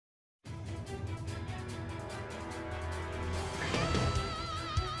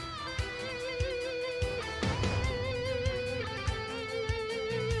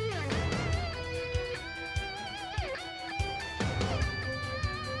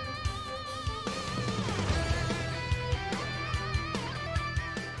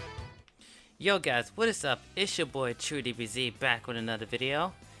Yo guys, what is up? It's your boy TRUEDBZ back with another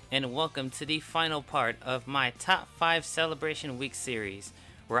video, and welcome to the final part of my Top 5 Celebration Week series,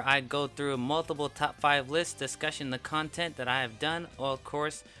 where I go through multiple Top 5 lists discussing the content that I have done all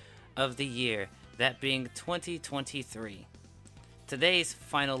course of the year, that being 2023. Today's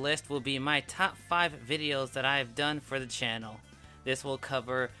final list will be my top 5 videos that I have done for the channel. This will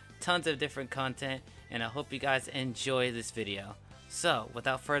cover tons of different content, and I hope you guys enjoy this video. So,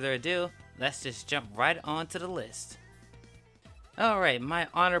 without further ado, let's just jump right onto the list. Alright, my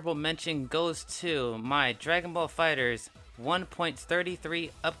honorable mention goes to my Dragon Ball FighterZ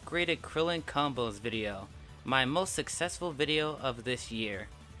 1.33 upgraded Krillin combos video, my most successful video of this year,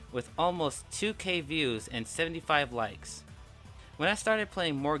 with almost 2k views and 75 likes. When I started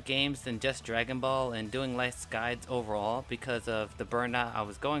playing more games than just Dragon Ball and doing less guides overall because of the burnout I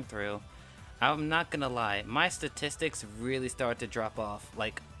was going through, I'm not gonna lie, my statistics really started to drop off,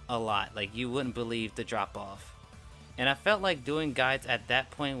 like a lot, like you wouldn't believe the drop off. And I felt like doing guides at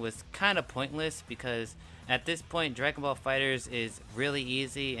that point was kinda pointless because at this point Dragon Ball FighterZ is really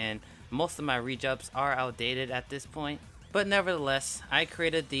easy and most of my rejumps are outdated at this point. But nevertheless, I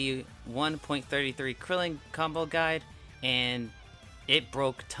created the 1.33 Krillin combo guide and it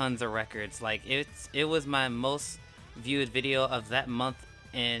broke tons of records. Like it was my most viewed video of that month,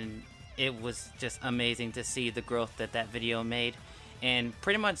 and it was just amazing to see the growth that that video made. And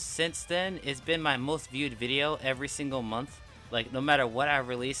pretty much since then, it's been my most viewed video every single month. Like no matter what I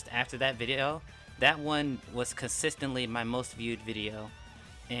released after that video, that one was consistently my most viewed video.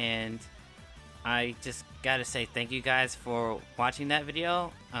 And I just gotta say thank you guys for watching that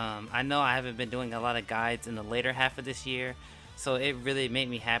video. I know I haven't been doing a lot of guides in the later half of this year, so it really made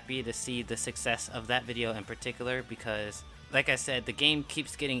me happy to see the success of that video in particular, because like I said, the game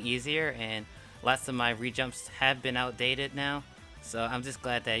keeps getting easier and lots of my rejumps have been outdated now. So I'm just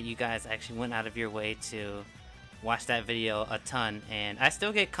glad that you guys actually went out of your way to watch that video a ton. And I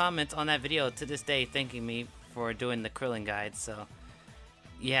still get comments on that video to this day thanking me for doing the Krillin guide. So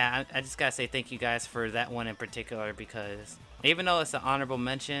yeah, I just gotta say thank you guys for that one in particular, because even though it's an honorable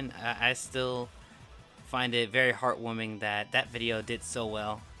mention, I still find it very heartwarming that that video did so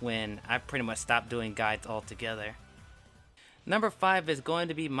well when I pretty much stopped doing guides altogether. Number 5 is going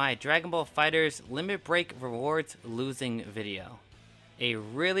to be my Dragon Ball FighterZ Limit Break Rewards Losing video. A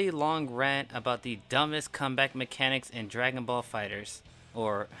really long rant about the dumbest comeback mechanics in Dragon Ball FighterZ,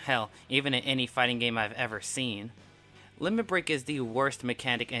 or hell, even in any fighting game I've ever seen. Limit Break is the worst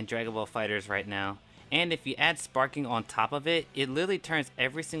mechanic in Dragon Ball FighterZ right now, and if you add sparking on top of it, it literally turns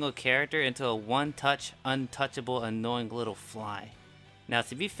every single character into a one-touch, untouchable, annoying little fly. Now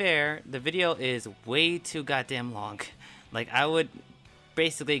to be fair, the video is way too goddamn long. Like, I would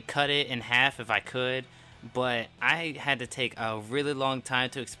basically cut it in half if I could, but I had to take a really long time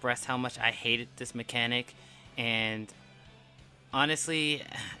to express how much I hated this mechanic, and honestly,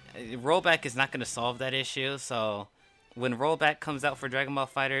 rollback is not going to solve that issue. So when rollback comes out for Dragon Ball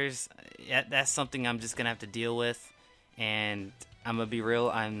FighterZ, that's something I'm just going to have to deal with, and I'm going to be real,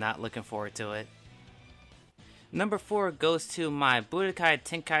 I'm not looking forward to it. Number 4 goes to my Budokai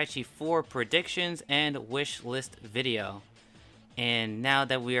Tenkaichi 4 predictions and wish list video. And now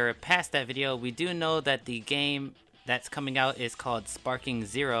that we are past that video, we do know that the game that's coming out is called Sparking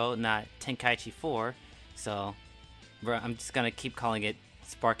Zero, not Tenkaichi 4. So I'm just gonna keep calling it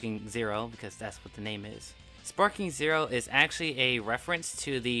Sparking Zero because that's what the name is. Sparking Zero is actually a reference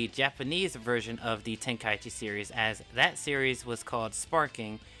to the Japanese version of the Tenkaichi series, as that series was called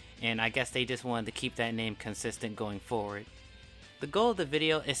Sparking, and I guess they just wanted to keep that name consistent going forward. The goal of the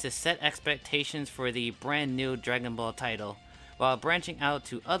video is to set expectations for the brand new Dragon Ball title, while branching out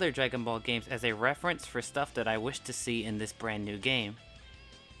to other Dragon Ball games as a reference for stuff that I wish to see in this brand new game.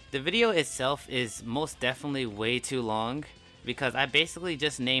 The video itself is most definitely way too long, because I basically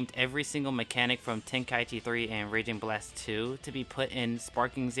just named every single mechanic from Tenkaichi 3 and Raging Blast 2 to be put in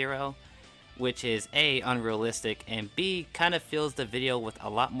Sparking Zero, which is A, unrealistic, and B, kind of fills the video with a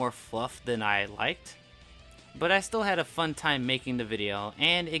lot more fluff than I liked. But I still had a fun time making the video,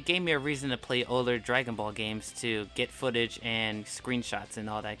 and it gave me a reason to play older Dragon Ball games to get footage and screenshots and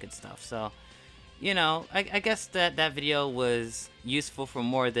all that good stuff. So, you know, I guess that video was useful for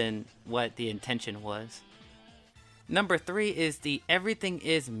more than what the intention was. Number 3 is the Everything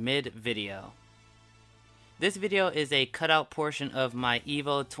is Mid video. This video is a cutout portion of my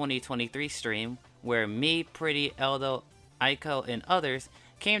EVO 2023 stream, where me, Pretty, Eldo, Aiko, and others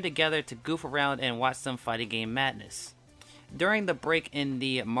came together to goof around and watch some fighting game madness. During the break in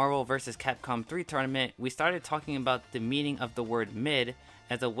the Marvel vs. Capcom 3 tournament, we started talking about the meaning of the word mid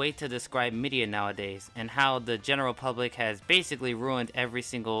as a way to describe media nowadays, and how the general public has basically ruined every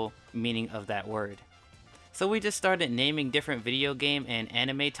single meaning of that word. So we just started naming different video game and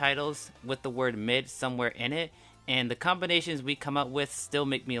anime titles with the word mid somewhere in it, and the combinations we come up with still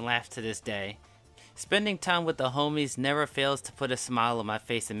make me laugh to this day. Spending time with the homies never fails to put a smile on my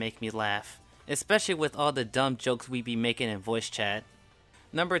face and make me laugh, especially with all the dumb jokes we be making in voice chat.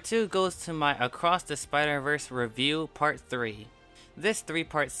 Number 2 goes to my Across the Spider-Verse review part 3. This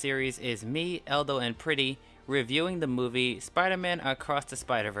 3-part series is me, Eldo, and Pretty reviewing the movie Spider-Man Across the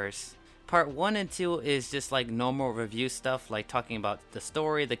Spider-Verse. Part 1 and 2 is just like normal review stuff, like talking about the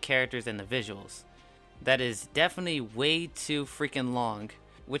story, the characters, and the visuals. That is definitely way too freaking long,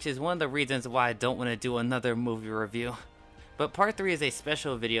 which is one of the reasons why I don't want to do another movie review. But part 3 is a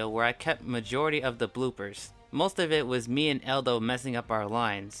special video where I kept majority of the bloopers. Most of it was me and Eldo messing up our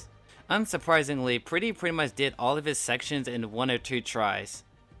lines. Unsurprisingly, pretty much did all of his sections in 1 or 2 tries.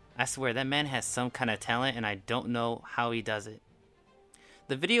 I swear that man has some kind of talent and I don't know how he does it.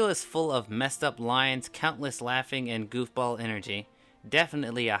 The video is full of messed up lines, countless laughing, and goofball energy.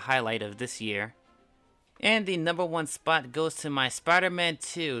 Definitely a highlight of this year. And the number 1 spot goes to my Spider-Man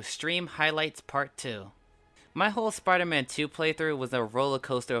 2 Stream Highlights Part 2. My whole Spider-Man 2 playthrough was a roller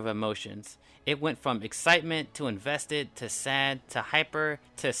coaster of emotions. It went from excitement to invested to sad to hyper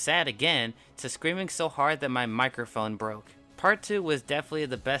to sad again to screaming so hard that my microphone broke. Part 2 was definitely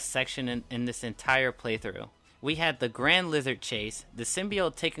the best section in this entire playthrough. We had the Grand Lizard chase, the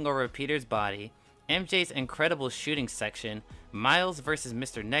symbiote taking over Peter's body, MJ's incredible shooting section, Miles vs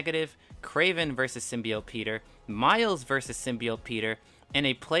Mr. Negative, Kraven vs Symbiote Peter, Miles vs Symbiote Peter, and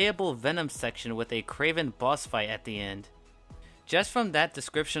a playable Venom section with a Kraven boss fight at the end. Just from that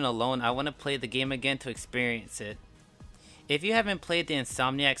description alone, I want to play the game again to experience it. If you haven't played the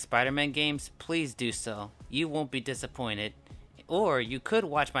Insomniac Spider-Man games, please do so. You won't be disappointed. Or you could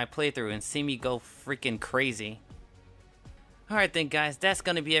watch my playthrough and see me go freaking crazy. Alright then guys, that's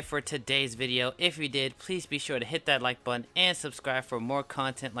gonna be it for today's video. If you did, please be sure to hit that like button and subscribe for more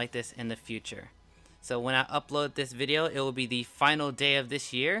content like this in the future. So when I upload this video, it will be the final day of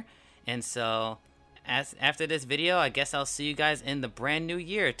this year. And so after this video, I guess I'll see you guys in the brand new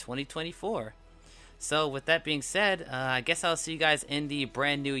year, 2024. So with that being said, I guess I'll see you guys in the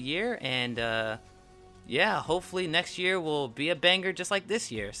brand new year. And yeah, hopefully next year will be a banger just like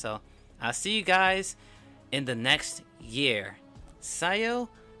this year. So I'll see you guys in the next year.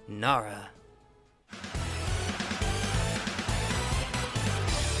 Sayonara.